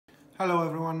Hello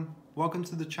everyone, welcome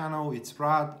to the channel. It's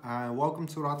Rad. Welcome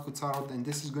to Radko Tarot, and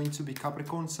this is going to be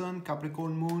Capricorn Sun,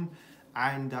 Capricorn Moon,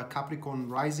 and Capricorn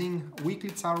Rising weekly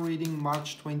tarot reading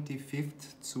March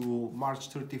 25th to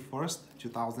March 31st,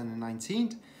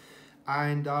 2019.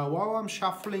 And while I'm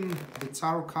shuffling the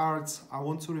tarot cards, I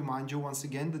want to remind you once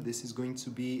again that this is going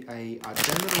to be a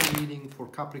general reading for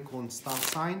Capricorn star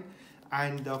sign.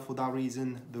 And for that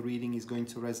reason, the reading is going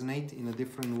to resonate in a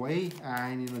different way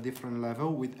and in a different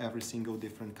level with every single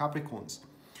different Capricorns.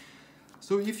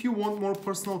 So if you want more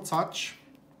personal touch,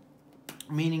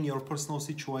 meaning your personal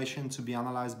situation to be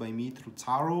analyzed by me through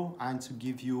tarot and to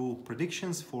give you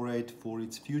predictions for it, for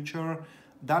its future,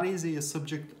 that is a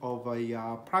subject of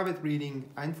a private reading.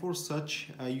 And for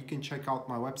such, you can check out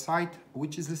my website,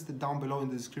 which is listed down below in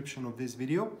the description of this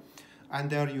video. And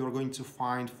there you are going to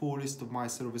find full list of my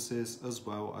services as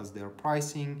well as their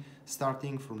pricing,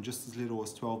 starting from just as little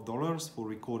as $12 for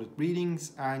recorded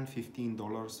readings and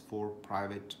 $15 for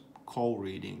private call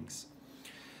readings.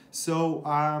 So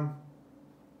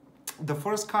the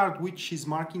first card, which is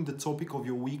marking the topic of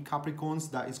your week, Capricorns,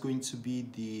 that is going to be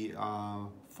the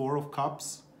Four of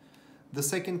Cups. The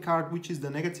second card, which is the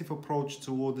negative approach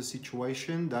toward the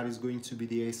situation, that is going to be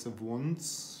the Ace of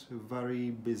Wands.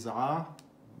 Very bizarre.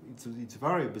 It's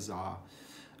very bizarre.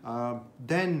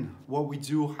 Then what we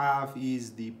do have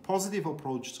is the positive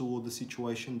approach toward the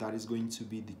situation, that is going to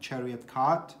be the Chariot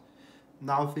card.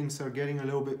 Now things are getting a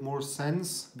little bit more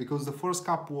sense because the first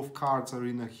couple of cards are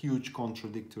in a huge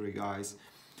contradictory, guys.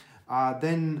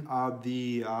 Then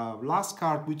the last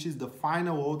card, which is the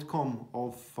final outcome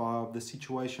of the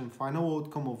situation, final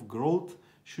outcome of growth,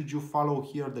 should you follow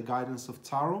here the guidance of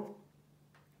tarot,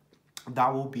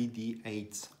 that will be the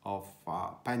Eight of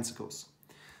Pentacles.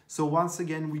 So once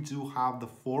again, we do have the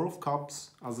Four of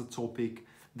Cups as a topic.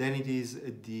 Then it is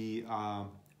the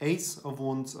Ace of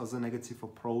Wands as a negative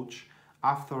approach.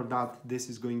 After that, this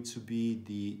is going to be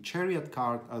the Chariot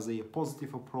card as a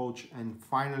positive approach. And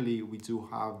finally, we do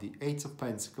have the Eight of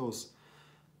Pentacles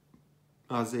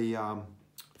as a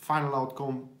final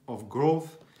outcome of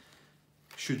growth,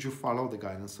 should you follow the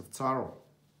guidance of tarot.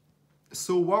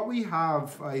 So what we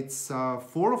have, it's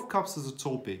Four of Cups as a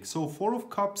topic. So Four of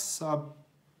Cups,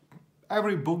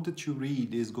 every book that you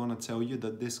read is going to tell you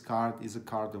that this card is a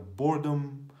card of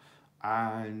boredom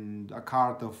and a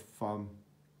card of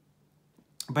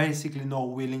basically not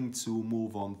willing to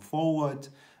move on forward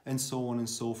and so on and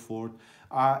so forth.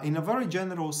 In a very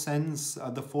general sense,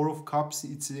 the Four of Cups,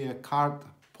 it's a card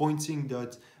pointing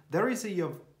that there is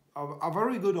a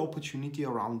very good opportunity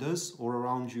around us, or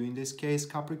around you in this case,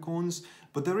 Capricorns,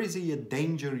 but there is a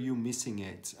danger you missing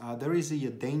it. There is a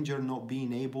danger not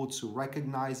being able to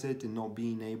recognize it and not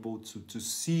being able to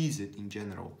seize it in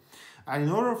general. And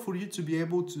in order for you to be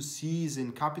able to seize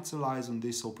and capitalize on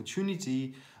this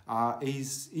opportunity,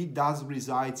 it does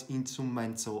reside into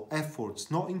mental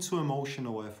efforts, not into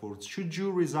emotional efforts. Should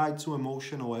you reside to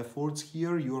emotional efforts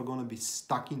here, you are going to be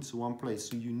stuck into one place.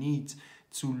 So you need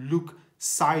to look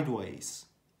sideways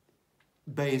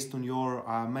based on your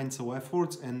mental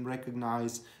efforts and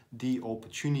recognize the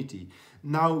opportunity.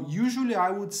 Now, usually I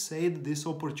would say that this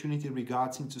opportunity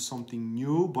regards into something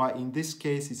new, but in this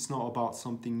case, it's not about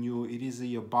something new. It is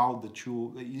about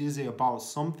about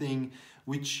something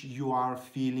which you are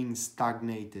feeling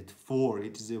stagnated for.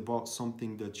 It is about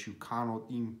something that you cannot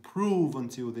improve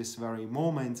until this very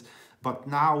moment. But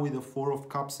now with the Four of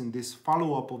Cups in this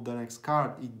follow-up of the next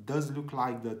card, it does look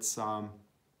like that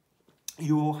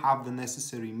you will have the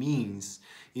necessary means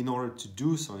in order to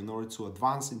do so, in order to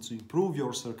advance and to improve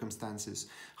your circumstances.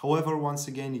 However, once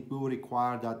again, it will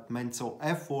require that mental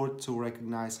effort to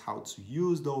recognize how to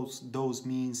use those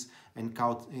means and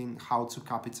how to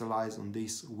capitalize on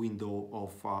this window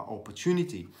of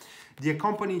opportunity. The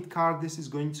accompanied card, this is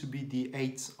going to be the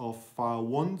Eight of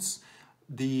Wands.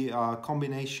 The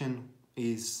combination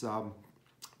is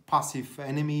passive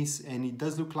enemies, and it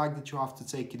does look like that you have to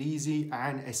take it easy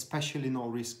and especially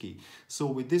not risky. So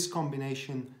with this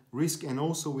combination, risk, and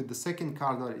also with the second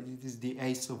card, it is the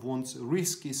Ace of Wands,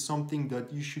 risk is something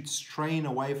that you should strain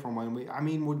away from. I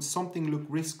mean, when something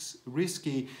looks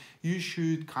risky, you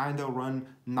should kind of run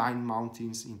 9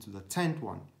 mountains into the 10th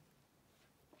one.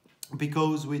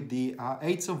 Because with the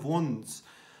Eight of Wands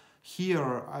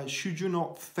here, should you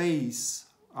not face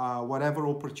whatever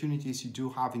opportunities you do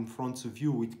have in front of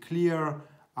you with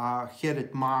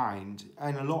clear-headed mind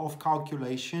and a lot of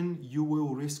calculation, you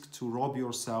will risk to rob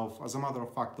yourself, as a matter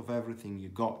of fact, of everything you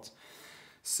got.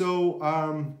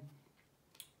 So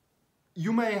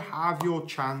you may have your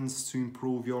chance to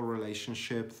improve your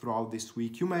relationship throughout this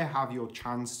week. You may have your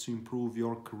chance to improve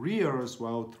your career as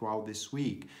well throughout this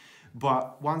week.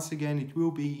 But once again, it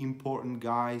will be important,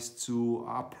 guys, to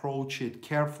approach it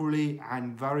carefully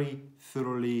and very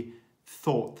thoroughly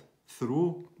thought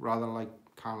through, rather like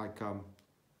kind of like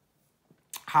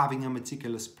having a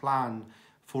meticulous plan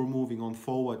for moving on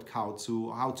forward, how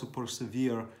to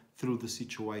persevere through the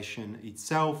situation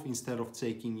itself, instead of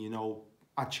taking, you know,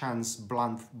 a chance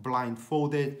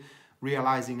blindfolded,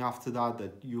 realizing after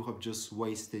that you have just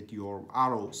wasted your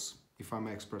arrows, if I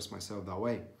may express myself that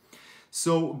way.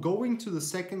 So going to the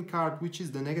second card, which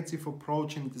is the negative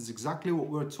approach, and it is exactly what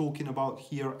we're talking about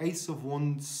here. Ace of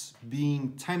Wands,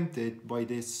 being tempted by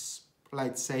this,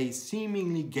 let's say,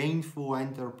 seemingly gainful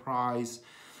enterprise,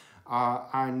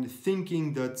 and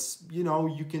thinking that, you know,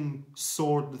 you can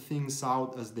sort the things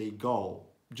out as they go.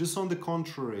 Just on the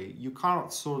contrary, you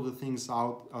cannot sort the things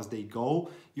out as they go.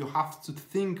 You have to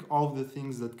think of the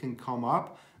things that can come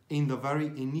up in the very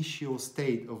initial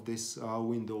state of this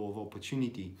window of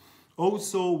opportunity.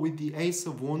 Also, with the Ace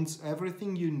of Wands,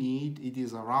 everything you need, it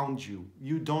is around you.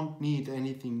 You don't need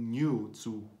anything new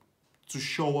to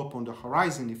show up on the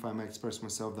horizon, if I may express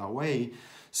myself that way.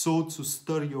 So to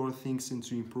stir your things and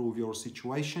to improve your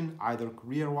situation, either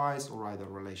career-wise or either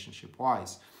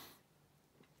relationship-wise.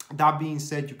 That being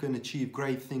said, you can achieve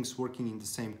great things working in the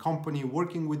same company,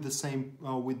 working with the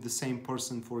same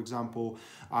person, for example,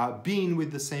 being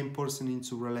with the same person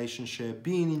into relationship,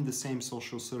 being in the same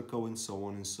social circle, and so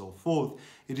on and so forth.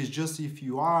 It is just, if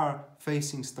you are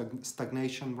facing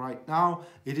stagnation right now,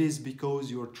 it is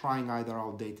because you're trying either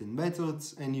outdated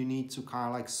methods and you need to kind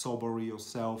of like sober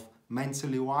yourself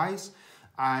mentally wise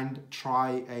and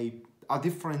try a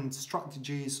different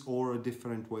strategies or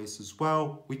different ways as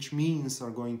well, which means are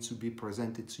going to be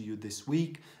presented to you this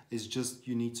week. It's just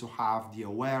you need to have the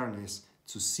awareness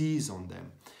to seize on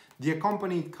them. The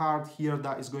accompanied card here,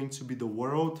 that is going to be the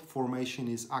World. Formation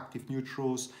is active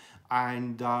neutrals,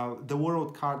 and the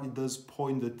World card, it does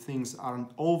point that things aren't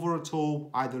over at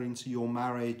all, either into your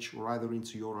marriage or either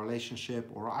into your relationship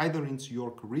or either into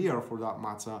your career for that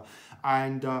matter.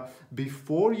 And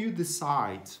before you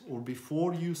decide or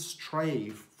before you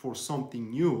strive for something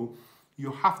new,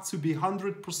 you have to be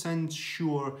 100%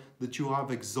 sure that you have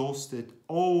exhausted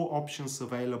all options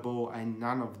available and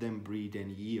none of them breed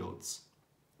any yields.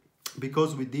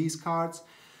 Because with these cards,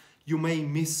 you may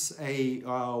miss a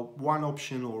one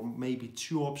option or maybe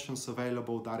two options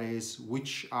available, that is,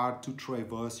 which are to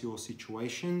traverse your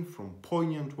situation from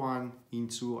poignant one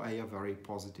into a very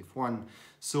positive one.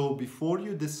 So before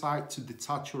you decide to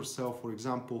detach yourself, for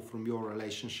example, from your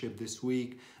relationship this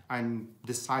week and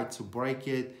decide to break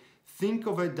it, think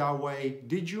of it that way.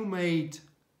 Did you make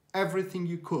everything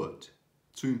you could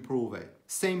to improve it?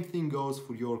 Same thing goes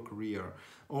for your career.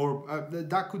 Or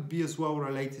that could be as well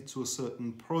related to a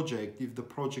certain project. If the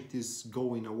project is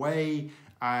going away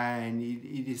and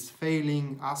it is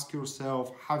failing, ask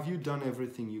yourself, have you done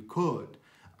everything you could?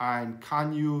 And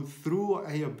can you, through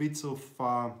a bit of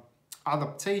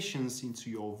adaptations into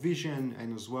your vision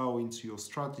and as well into your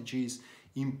strategies,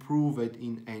 improve it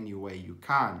in any way you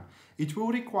can? It will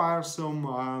require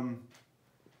some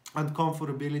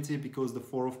uncomfortability, because the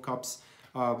Four of Cups,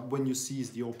 when you seize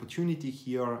the opportunity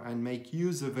here and make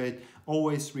use of it,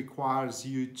 always requires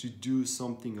you to do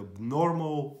something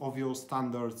abnormal of your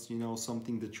standards, you know,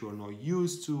 something that you are not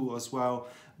used to as well.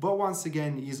 But once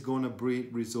again, is going to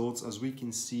breed results, as we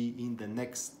can see in the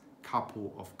next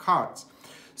couple of cards.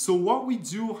 So what we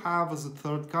do have as a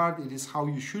third card, it is how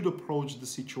you should approach the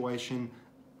situation.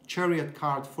 Chariot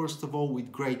card, first of all,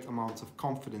 with great amounts of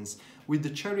confidence. With the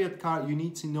Chariot card, you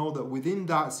need to know that within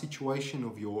that situation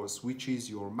of yours, which is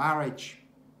your marriage,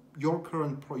 your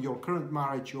current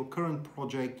marriage, your current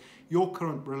project, your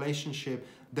current relationship,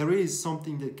 there is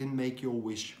something that can make your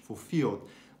wish fulfilled.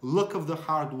 Luck of the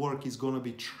hard work is going to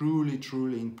be truly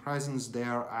in presence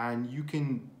there, and you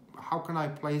can, how can I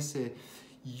place it?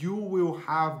 You will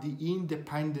have the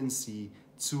independency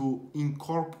to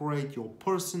incorporate your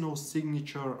personal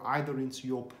signature either into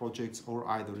your projects or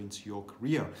either into your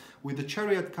career. With the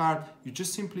Chariot card, you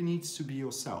just simply need to be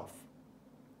yourself.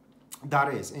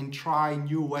 That is, and try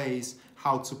new ways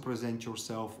how to present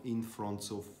yourself in front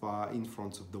of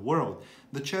the world.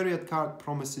 The Chariot card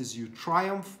promises you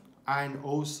triumph and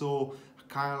also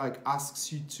kind of like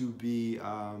asks you to be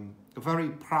very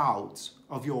proud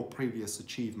of your previous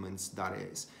achievements, that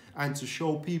is, and to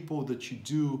show people that you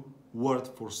do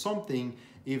worth for something.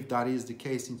 If that is the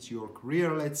case into your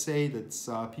career, let's say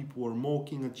that people are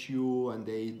mocking at you and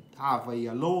they have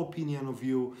a low opinion of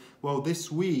you, well, this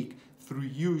week, through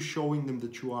you showing them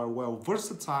that you are well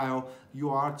versatile,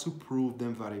 you are to prove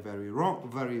them very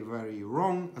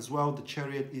wrong as well. The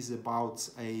Chariot is about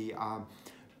a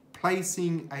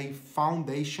placing a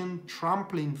foundation,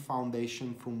 trampoline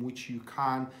foundation from which you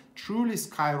can truly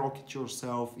skyrocket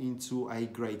yourself into a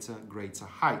greater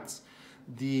heights.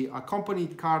 The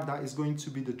accompanied card that is going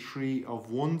to be the Three of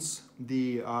Wands.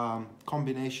 The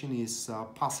combination is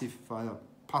passive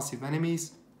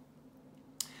enemies.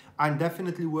 And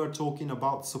definitely we're talking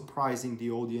about surprising the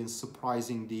audience,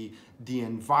 surprising the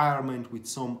environment with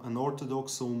some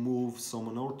unorthodox moves, some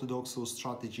unorthodox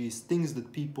strategies, things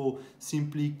that people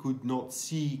simply could not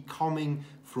see coming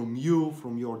from you,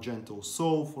 from your gentle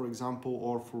soul, for example,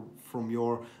 or from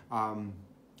your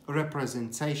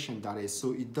representation, that is.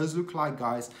 So it does look like,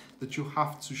 guys, that you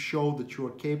have to show that you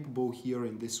are capable here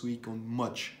in this week on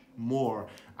much more.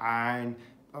 And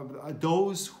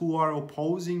those who are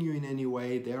opposing you in any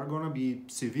way, they are going to be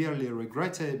severely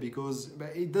regretted, because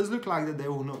it does look like that they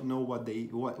will not know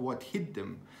what hit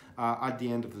them at the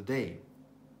end of the day,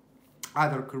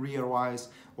 either career-wise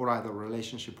or either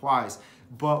relationship-wise.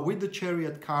 But with the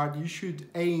Chariot card, you should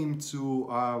aim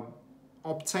to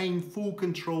obtain full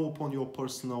control upon your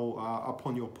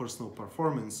personal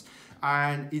performance.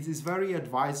 And it is very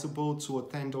advisable to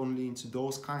attend only into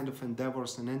those kind of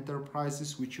endeavors and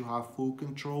enterprises which you have full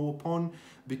control upon,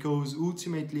 because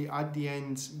ultimately at the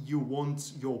end you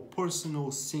want your personal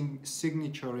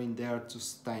signature in there to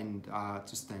stand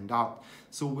out.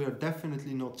 So we're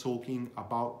definitely not talking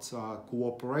about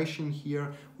cooperation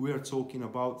here. We are talking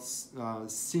about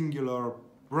singular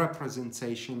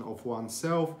representation of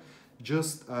oneself,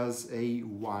 just as a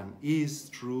one is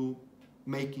through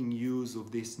making use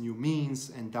of this new means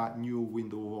and that new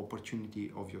window of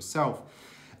opportunity of yourself.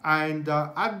 And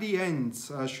at the end,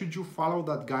 should you follow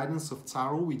that guidance of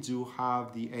Tarot, we do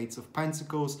have the Eight of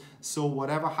Pentacles. So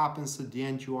whatever happens at the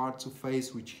end, you are to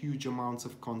face with huge amounts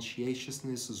of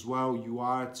conscientiousness as well. You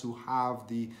are to have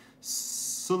the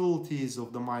subtleties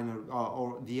of the minor,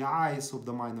 or the eyes of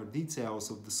the minor details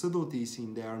of the subtleties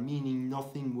in there, meaning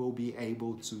nothing will be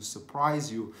able to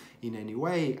surprise you in any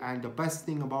way. And the best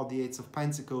thing about the Eight of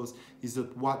Pentacles is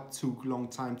that what took long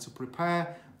time to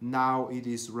prepare, now it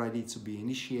is ready to be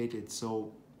initiated.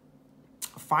 So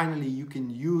finally you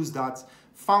can use that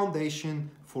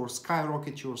foundation for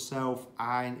skyrocket yourself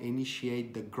and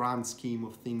initiate the grand scheme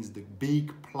of things, the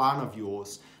big plan of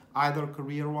yours, either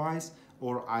career-wise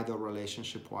or either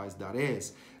relationship-wise, that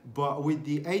is. But with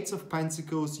the Eight of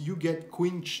Pentacles, you get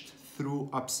quenched through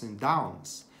ups and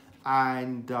downs.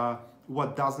 And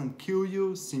what doesn't kill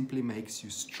you simply makes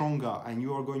you stronger. And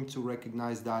you are going to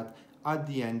recognize that at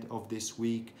the end of this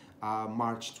week,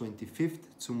 March 25th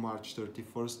to March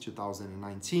 31st,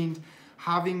 2019.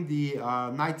 Having the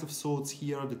Knight of Swords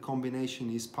here, the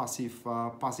combination is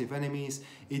passive enemies.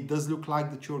 It does look like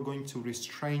that you're going to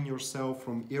restrain yourself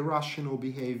from irrational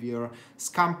behavior,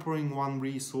 scampering one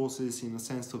resources in the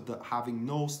sense of having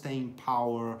no staying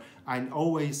power, and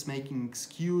always making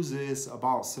excuses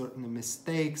about certain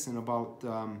mistakes and about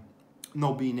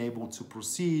not being able to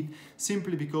proceed,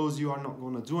 simply because you are not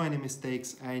going to do any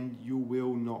mistakes and you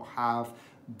will not have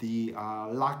the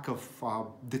lack of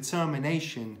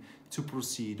determination to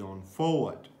proceed on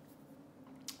forward.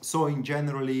 So in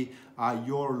generally,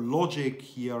 your logic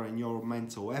here and your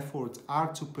mental efforts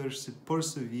are to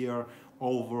persevere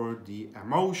over the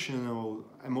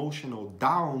emotional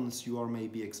downs you are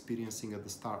maybe experiencing at the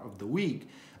start of the week,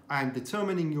 and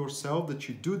determining yourself that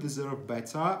you do deserve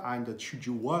better, and that should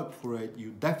you work for it,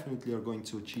 you definitely are going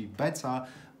to achieve better.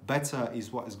 Better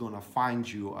is what is going to find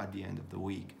you at the end of the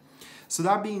week. So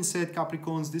that being said,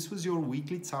 Capricorns, this was your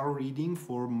weekly tarot reading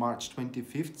for March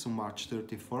 25th to March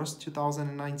 31st,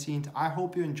 2019. I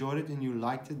hope you enjoyed it and you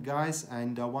liked it, guys.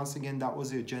 And once again, that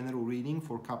was a general reading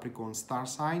for Capricorn star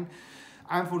sign.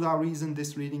 And for that reason,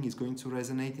 this reading is going to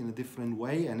resonate in a different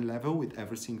way and level with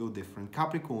every single different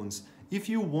Capricorns. If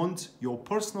you want your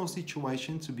personal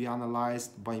situation to be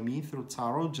analyzed by me through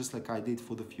tarot, just like I did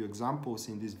for the few examples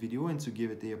in this video, and to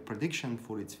give it a prediction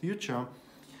for its future,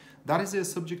 that is a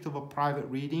subject of a private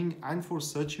reading, and for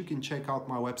such you can check out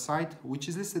my website, which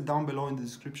is listed down below in the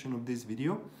description of this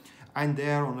video. And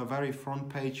there on the very front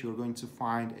page, you're going to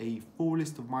find a full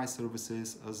list of my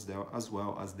services as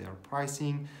well as their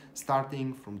pricing,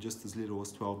 starting from just as little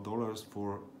as $12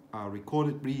 for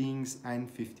recorded readings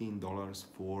and $15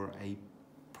 for a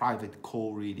private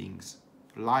call readings,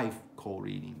 live call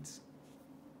readings.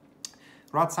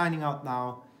 Rad signing out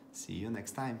now. See you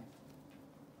next time.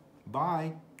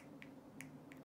 Bye.